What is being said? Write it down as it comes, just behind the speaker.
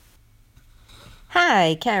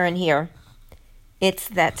Hi, Karen here. It's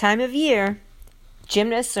that time of year.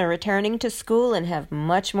 Gymnasts are returning to school and have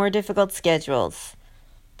much more difficult schedules.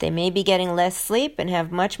 They may be getting less sleep and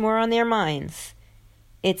have much more on their minds.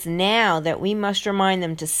 It's now that we must remind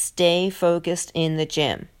them to stay focused in the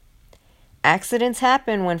gym. Accidents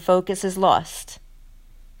happen when focus is lost.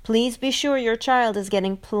 Please be sure your child is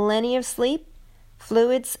getting plenty of sleep,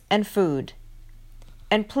 fluids, and food.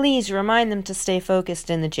 And please remind them to stay focused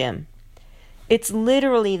in the gym. It's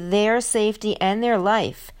literally their safety and their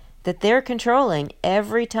life that they're controlling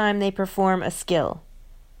every time they perform a skill.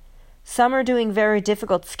 Some are doing very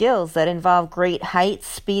difficult skills that involve great height,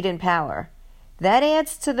 speed, and power. That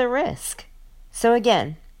adds to the risk. So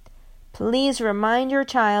again, please remind your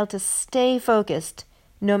child to stay focused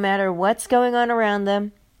no matter what's going on around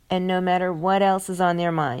them and no matter what else is on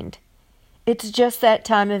their mind. It's just that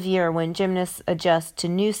time of year when gymnasts adjust to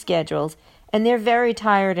new schedules and they're very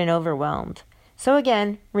tired and overwhelmed. So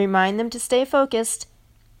again, remind them to stay focused.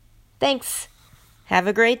 Thanks. Have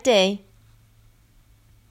a great day.